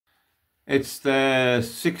It's the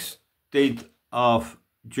 16th of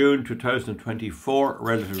June 2024, a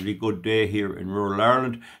relatively good day here in rural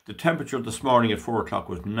Ireland. The temperature this morning at 4 o'clock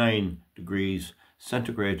was 9 degrees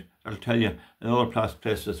centigrade. I'll tell you, in other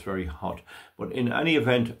places it's very hot. But in any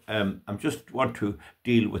event, I just want to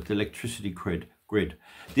deal with the electricity grid.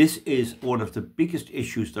 This is one of the biggest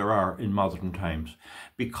issues there are in modern times,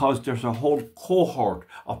 because there's a whole cohort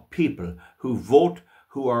of people who vote,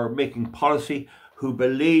 who are making policy, who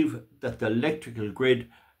believe that the electrical grid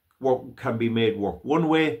can be made work one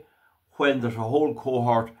way, when there's a whole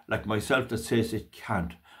cohort like myself that says it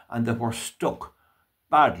can't, and that we're stuck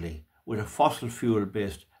badly with a fossil fuel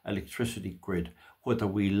based electricity grid, whether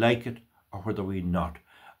we like it or whether we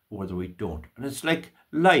don't. And it's like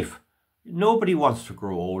life. Nobody wants to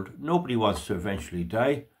grow old, nobody wants to eventually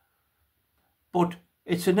die, but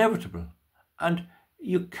it's inevitable, and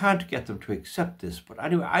you can't get them to accept this. But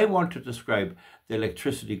anyway, I want to describe the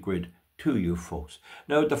electricity grid to you folks.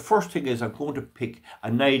 Now, the first thing is I'm going to pick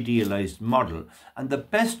an idealized model, and the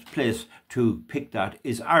best place to pick that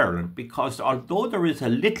is Ireland, because although there is a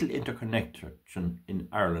little interconnection in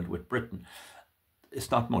Ireland with Britain,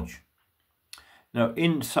 it's not much. Now,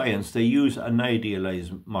 in science, they use an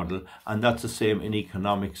idealized model, and that's the same in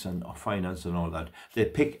economics and finance and all that. They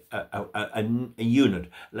pick a unit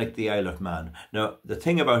like the Isle of Man. Now, the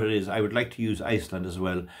thing about it is, I would like to use Iceland as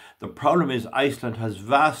well. The problem is Iceland has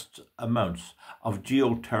vast amounts of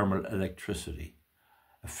geothermal electricity.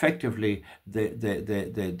 Effectively,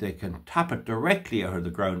 they can tap it directly out of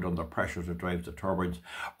the ground under pressure to drive the turbines,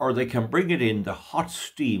 or they can bring it in, the hot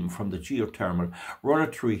steam from the geothermal, run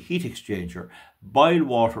it through a heat exchanger, boil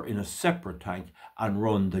water in a separate tank, and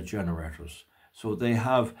run the generators. So they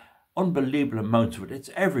have unbelievable amounts of it.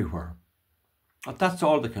 It's everywhere. But that's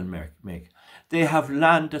all they can make. They have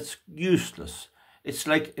land that's useless. It's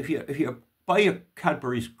like if you buy a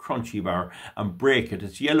Cadbury's Crunchy bar and break it,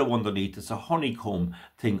 it's yellow underneath, it's a honeycomb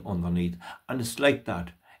thing underneath, and it's like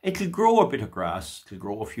that. It'll grow a bit of grass, it'll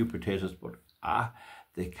grow a few potatoes, but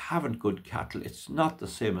they haven't good cattle. It's not the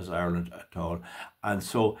same as Ireland at all. And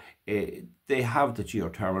so they have the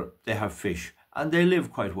geothermal, they have fish, and they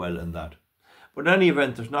live quite well in that. But in any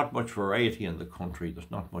event, there's not much variety in the country.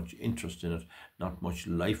 There's not much interest in it, not much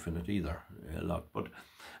life in it either, a lot.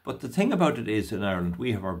 But the thing about it is, in Ireland,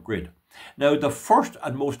 we have our grid. Now, the first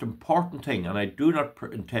and most important thing, and I do not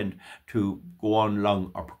intend to go on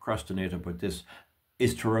long or procrastinate about this,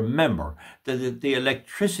 is to remember that the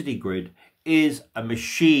electricity grid is a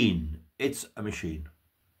machine. It's a machine.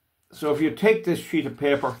 So if you take this sheet of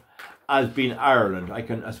paper as being Ireland,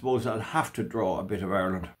 I suppose I'll have to draw a bit of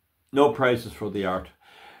Ireland. No prizes for the art.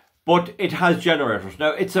 But it has generators.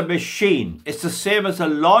 Now, it's a machine. It's the same as a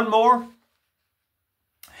lawnmower.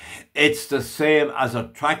 It's the same as a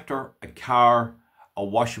tractor, a car, a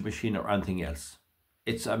washing machine, or anything else.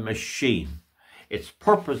 It's a machine. Its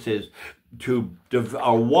purpose is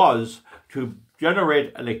was to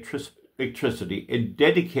generate electricity in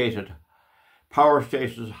dedicated power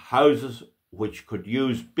stations, houses, which could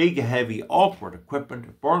use big, heavy, awkward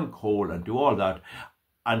equipment, burn coal and do all that,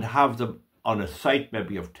 and have them on a site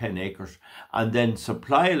maybe of 10 acres, and then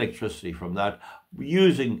supply electricity from that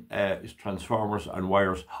using transformers and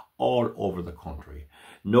wires all over the country.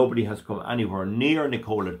 Nobody has come anywhere near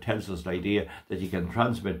Nikola Tesla's idea that you can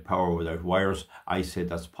transmit power without wires. I say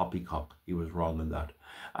that's poppycock. He was wrong in that.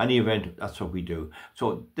 Any event, that's what we do.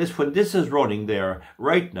 So when this is running there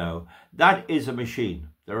right now, that is a machine.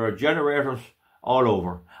 There are generators all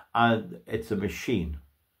over, and it's a machine.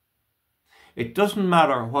 It doesn't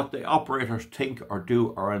matter what the operators think or do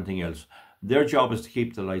or anything else. Their job is to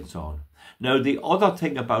keep the lights on. Now, the other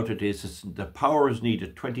thing about it is the power is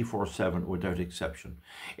needed 24/7 without exception.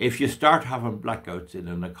 If you start having blackouts in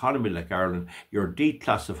an economy like Ireland, you're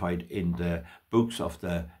declassified in the books of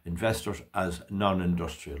the investors as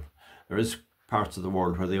non-industrial. There is parts of the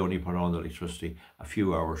world where they only put on the electricity a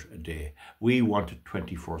few hours a day. We want it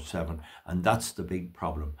 24/7, and that's the big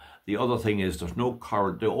problem. The other thing is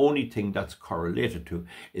the only thing that's correlated to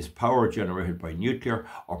is power generated by nuclear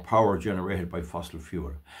or power generated by fossil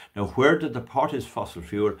fuel. Now, where did the pot is fossil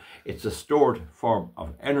fuel? It's a stored form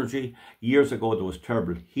of energy. Years ago, there was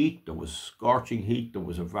terrible heat, there was scorching heat, there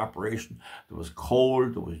was evaporation, there was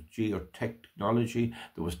cold, there was geotechnology,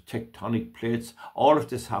 there was tectonic plates. All of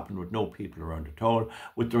this happened with no people around at all,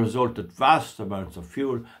 with the result that vast amounts of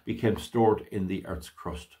fuel became stored in the Earth's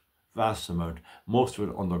crust. Vast amount, most of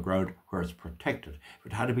it underground where it's protected. If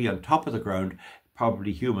it had to be on top of the ground,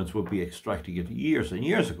 probably humans would be extracting it years and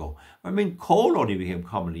years ago. I mean, coal only became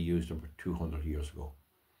commonly used over 200 years ago.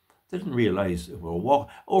 They didn't realize it will walk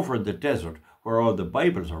over in the desert where all the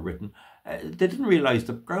Bibles are written. they didn't realise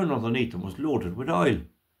the ground underneath them was loaded with oil.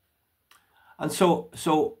 And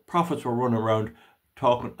so prophets were running around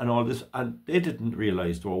talking and all this, and they didn't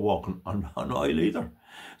realise they were walking on oil either.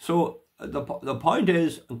 So the point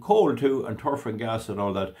is, and coal too, and turf and gas and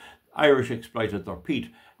all that, Irish exploited their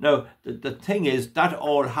peat. Now, the thing is, that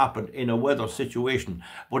all happened in a weather situation,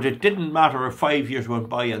 but it didn't matter if 5 years went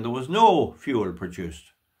by and there was no fuel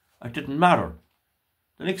produced. It didn't matter.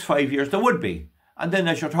 The next 5 years there would be. And then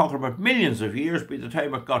as you're talking about millions of years, by the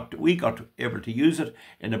time we got able to use it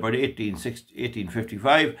in about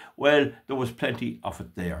 1855, well, there was plenty of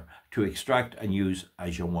it there to extract and use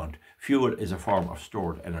as you want. Fuel is a form of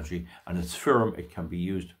stored energy, and it's firm, it can be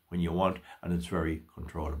used when you want, and it's very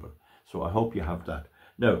controllable. So I hope you have that.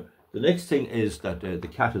 Now, the next thing is that the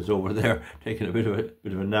cat is over there taking a bit of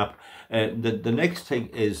a nap. The next thing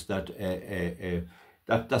is that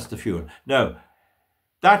that's the fuel. Now,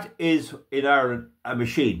 that is in Ireland a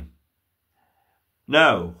machine.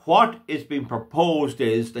 Now, what is being proposed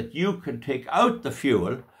is that you can take out the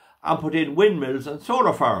fuel and put in windmills and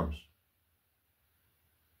solar farms.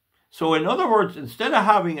 So in other words, instead of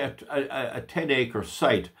having a 10-acre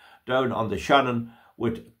site down on the Shannon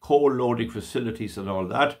with coal loading facilities and all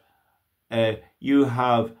that, you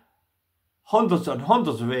have hundreds and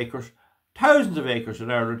hundreds of acres, thousands of acres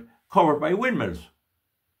in Ireland covered by windmills.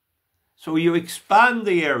 So you expand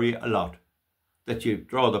the area a lot that you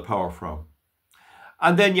draw the power from.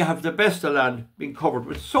 And then you have the best of land being covered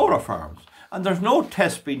with solar farms. And there's no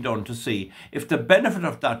test being done to see if the benefit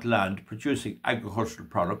of that land producing agricultural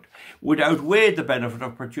product would outweigh the benefit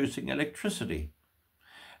of producing electricity.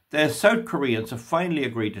 The South Koreans have finally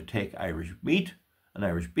agreed to take Irish meat and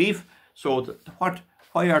Irish beef. So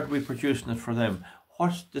why aren't we producing it for them?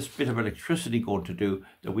 What's this bit of electricity going to do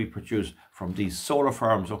that we produce from these solar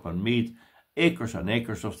farms up on Meath? Acres and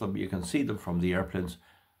acres of them. You can see them from the airplanes.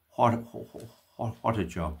 What a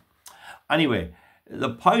job. Anyway, the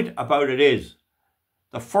point about it is,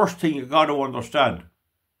 the first thing you got to understand,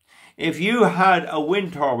 if you had a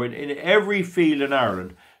wind turbine in every field in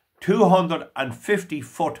Ireland, 250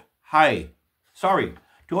 foot high,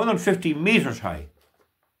 250 metres high,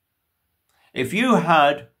 if you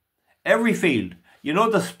had every field, you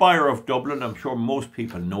know the Spire of Dublin, I'm sure most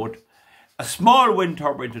people know it. A small wind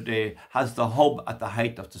turbine today has the hub at the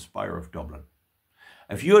height of the Spire of Dublin.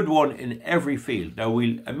 If you had one in every field, now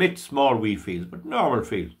we'll omit small wee fields, but normal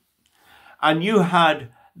fields, and you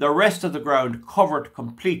had the rest of the ground covered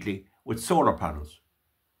completely with solar panels.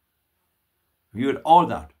 If you had all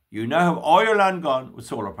that, you now have all your land gone with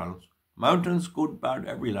solar panels. Mountains, good, bad,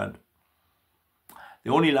 every land.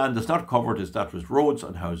 The only land that's not covered is that with roads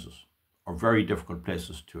and houses, or very difficult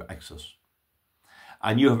places to access.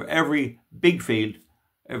 And you have every big field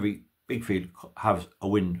has a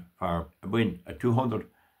wind farm, a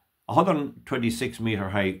 126 metre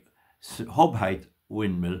high hub height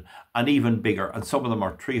windmill, and even bigger, and some of them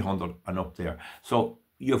are 300 and up there. So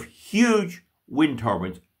you have huge wind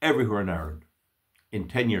turbines everywhere in Ireland in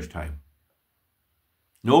 10 years' time.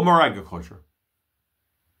 No more agriculture.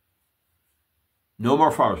 No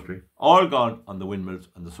more forestry, all gone on the windmills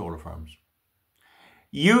and the solar farms.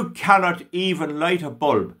 You cannot even light a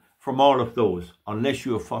bulb from all of those unless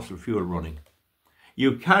you have fossil fuel running.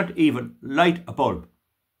 You can't even light a bulb.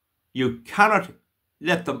 You cannot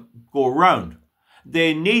let them go round.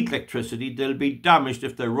 They need electricity. They'll be damaged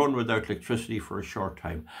if they run without electricity for a short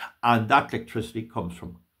time. And that electricity comes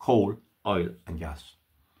from coal, oil and gas.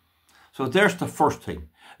 So there's the first thing.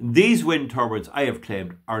 These wind turbines, I have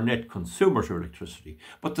claimed, are net consumers of electricity,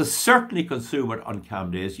 but they certainly consume it on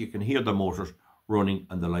calm days. You can hear the motors running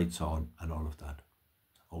and the lights on and all of that.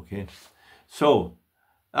 Okay, so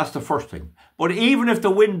that's the first thing. But even if the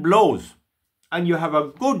wind blows and you have a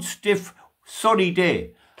good stiff sunny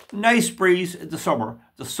day, nice breeze in the summer,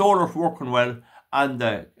 the solar's working well and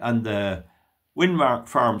the wind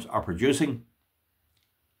farms are producing,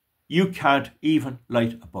 you can't even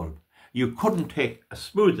light a bulb. You couldn't take a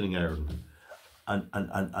smoothing iron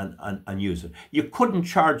and use it. You couldn't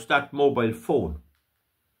charge that mobile phone.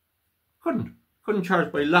 Couldn't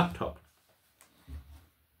charge my laptop.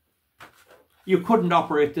 You couldn't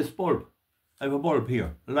operate this bulb. I have a bulb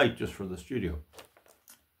here, a light just for the studio.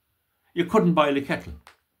 You couldn't boil a kettle.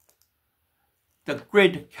 The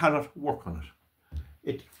grid cannot work on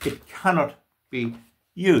it. It cannot be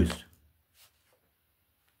used.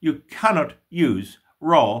 You cannot use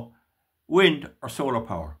raw wind or solar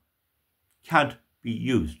power. Can't be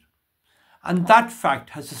used. And that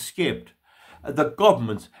fact has escaped the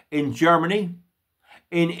governments in Germany,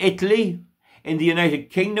 in Italy, in the United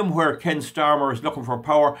Kingdom, where Ken Starmer is looking for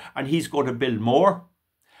power and he's going to build more.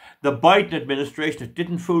 The Biden administration, it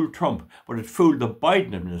didn't fool Trump, but it fooled the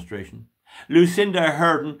Biden administration. Lucinda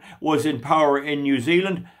Ardern was in power in New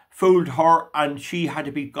Zealand, fooled her, and she had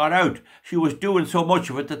to be got out. She was doing so much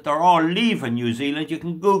of it that they're all leaving New Zealand. You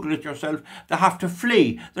can Google it yourself. They have to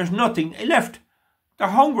flee. There's nothing left. They're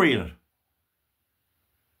hungry in it.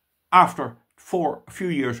 After a few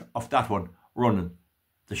years of that one running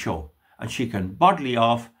the show. And she can bodily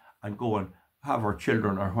off and go and have her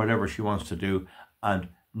children or whatever she wants to do, and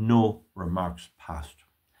no remarks passed.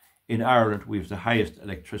 In Ireland, we have the highest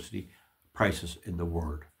electricity prices in the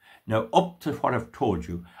world. Now, up to what I've told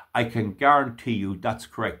you, I can guarantee you that's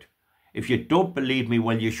correct. If you don't believe me,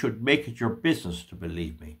 well, you should make it your business to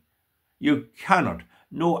believe me. You cannot.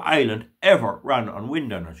 No island ever ran on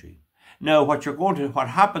wind energy. Now, what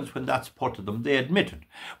happens when that's put to them, they admit it.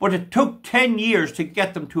 But it took 10 years to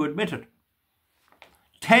get them to admit it.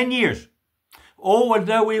 10 years. Oh, well,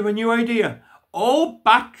 now we have a new idea. Oh,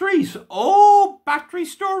 batteries. Oh, battery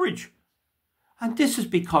storage. And this is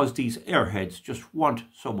because these airheads just want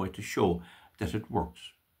some way to show that it works.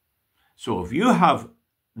 So if you have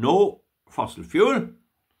no fossil fuel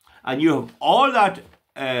and you have all that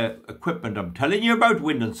equipment I'm telling you about,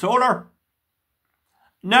 wind and solar,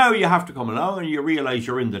 now you have to come along and you realise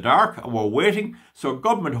you're in the dark and we're waiting. So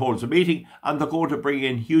government holds a meeting and they're going to bring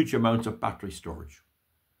in huge amounts of battery storage.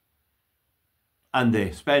 And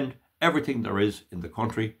they spend everything there is in the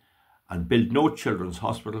country and build no children's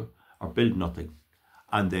hospital or build nothing.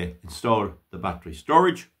 And they install the battery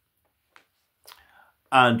storage.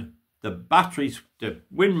 And the batteries, the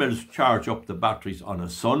windmills charge up the batteries on a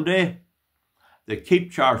Sunday. They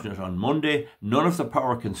keep charging it on Monday. None of the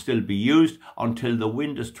power can still be used until the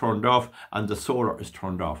wind is turned off and the solar is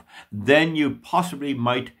turned off. Then you possibly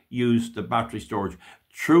might use the battery storage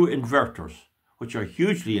through inverters, which are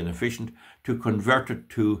hugely inefficient, to convert it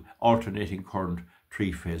to alternating current,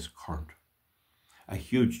 three-phase current. A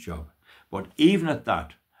huge job. But even at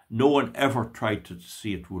that, no one ever tried to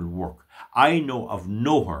see it will work. I know of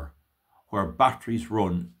nowhere where batteries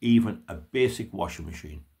run even a basic washing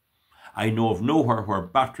machine. I know of nowhere where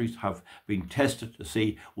batteries have been tested to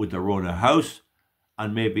see would they run a house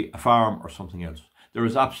and maybe a farm or something else. There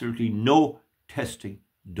is absolutely no testing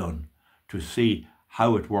done to see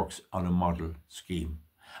how it works on a model scheme.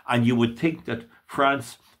 And you would think that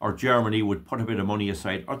France or Germany would put a bit of money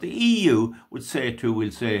aside, or the EU would say to,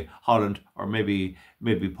 we'll say Holland or maybe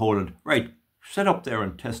Poland, right, set up there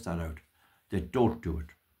and test that out. They don't do it.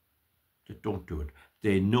 They don't do it.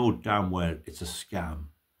 They know damn well it's a scam.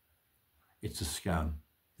 It's a scam.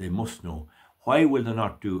 They must know. Why will they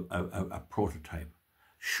not do a prototype?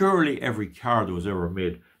 Surely every car that was ever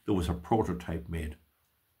made, there was a prototype made.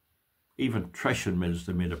 Even threshing mills,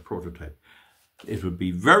 they made a prototype. It would be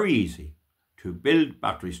very easy to build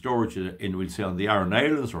battery storage in, we'll say, on the Aran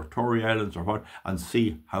Islands or Tory Islands or what, and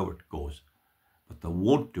see how it goes. But they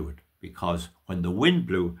won't do it because when the wind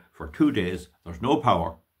blew for 2 days, there's no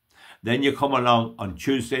power. Then you come along on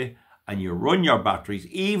Tuesday and you run your batteries,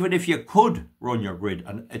 even if you could run your grid,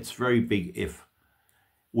 and it's very big if.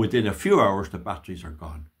 Within a few hours, the batteries are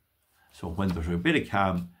gone. So when there's a bit of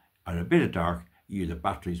calm and a bit of dark, the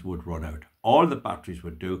batteries would run out. All the batteries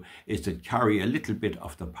would do is to carry a little bit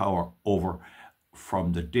of the power over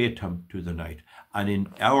from the daytime to the night. And in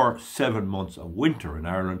our 7 months of winter in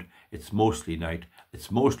Ireland, it's mostly night,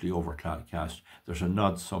 it's mostly overcast, there's an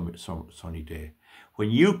odd sunny day.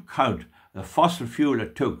 When you count the fossil fuel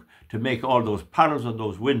it took to make all those panels on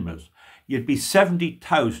those windmills, you'd be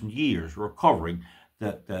 70,000 years recovering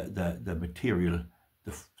the material,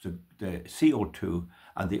 the CO2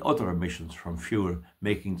 and the other emissions from fuel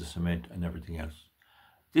making the cement and everything else.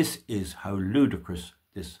 This is how ludicrous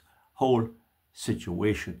this whole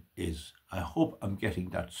situation is. I hope I'm getting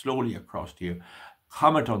that slowly across to you.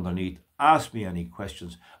 Comment underneath, ask me any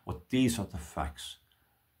questions, but these are the facts.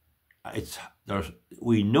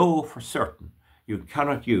 We know for certain you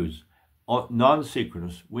cannot use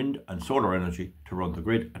non-synchronous wind and solar energy to run the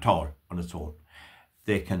grid at all on its own.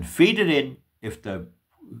 They can feed it in if the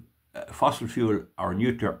fossil fuel or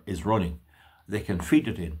nuclear is running. They can feed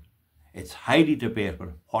it in. It's highly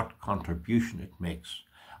debatable what contribution it makes.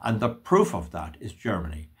 And the proof of that is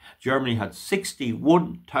Germany. Germany had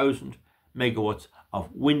 61,000 megawatts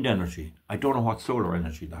of wind energy. I don't know what solar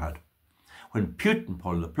energy they had. When Putin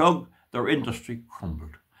pulled the plug, their industry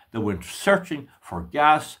crumbled. They went searching for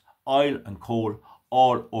gas, oil and coal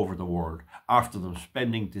all over the world after them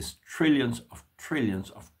spending this trillions of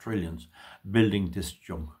trillions building this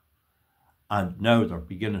junk. And now they're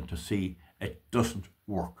beginning to see it doesn't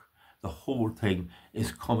work. The whole thing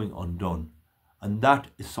is coming undone. And that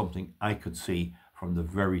is something I could see from the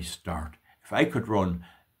very start. If I could run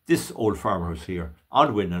this old farmhouse here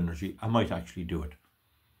on wind energy, I might actually do it.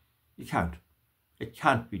 You can't. It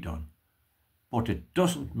can't be done. But it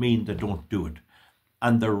doesn't mean they don't do it.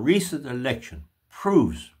 And the recent election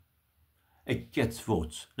proves it gets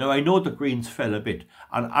votes. Now, I know the Greens fell a bit,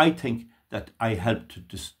 and I think that I helped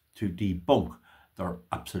to debunk their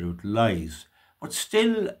absolute lies. But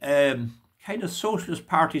still, kind of socialist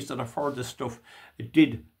parties that are for this stuff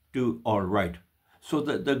did do all right. So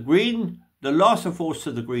the loss of votes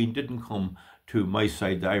to the Green didn't come to my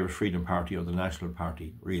side, the Irish Freedom Party or the National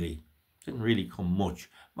Party, really. Didn't really come much.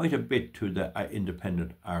 Might a bit to the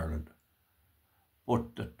Independent Ireland.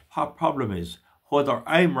 But the problem is, whether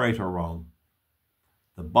I'm right or wrong,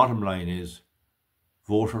 the bottom line is,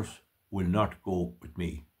 voters will not go with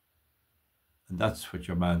me. And that's what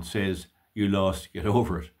your man says, you lost, get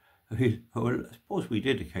over it. Well, I suppose we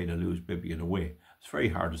did kind of lose, maybe in a way. It's very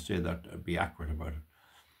hard to say that and be accurate about it.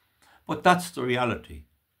 But that's the reality.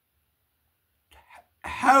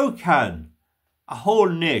 How can a whole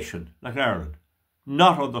nation like Ireland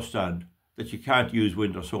not understand that you can't use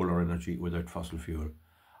wind or solar energy without fossil fuel?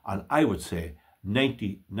 And I would say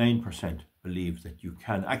 99% believe that you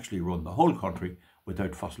can actually run the whole country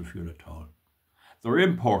without fossil fuel at all. They're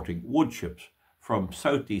importing wood chips from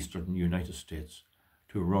southeastern United States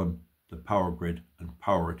to run the power grid and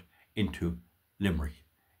power it into Limerick,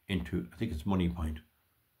 into, I think it's Money Point.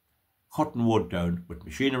 Cutting wood down with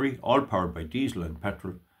machinery, all powered by diesel and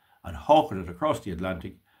petrol, and hawking it across the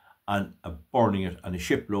Atlantic and burning it, and a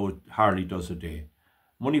shipload hardly does a day.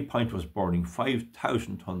 Money Point was burning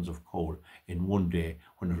 5,000 tonnes of coal in one day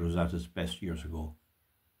when it was at its best years ago.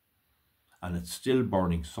 And it's still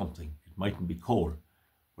burning something. It mightn't be coal,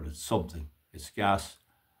 but it's something. It's gas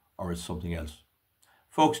or it's something else.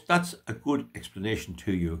 Folks, that's a good explanation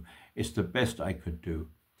to you. It's the best I could do.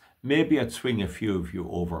 Maybe I'd swing a few of you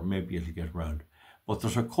over, maybe it'll get round. But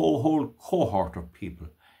there's a whole cohort of people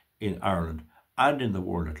in Ireland and in the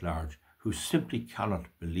world at large who simply cannot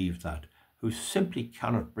believe that, who simply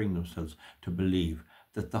cannot bring themselves to believe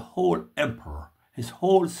that the whole emperor, his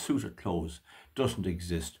whole suit of clothes, doesn't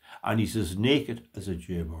exist, and he's as naked as a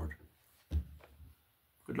jaybird.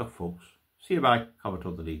 Good luck, folks. See you back. Comment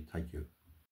on the lead. Thank you.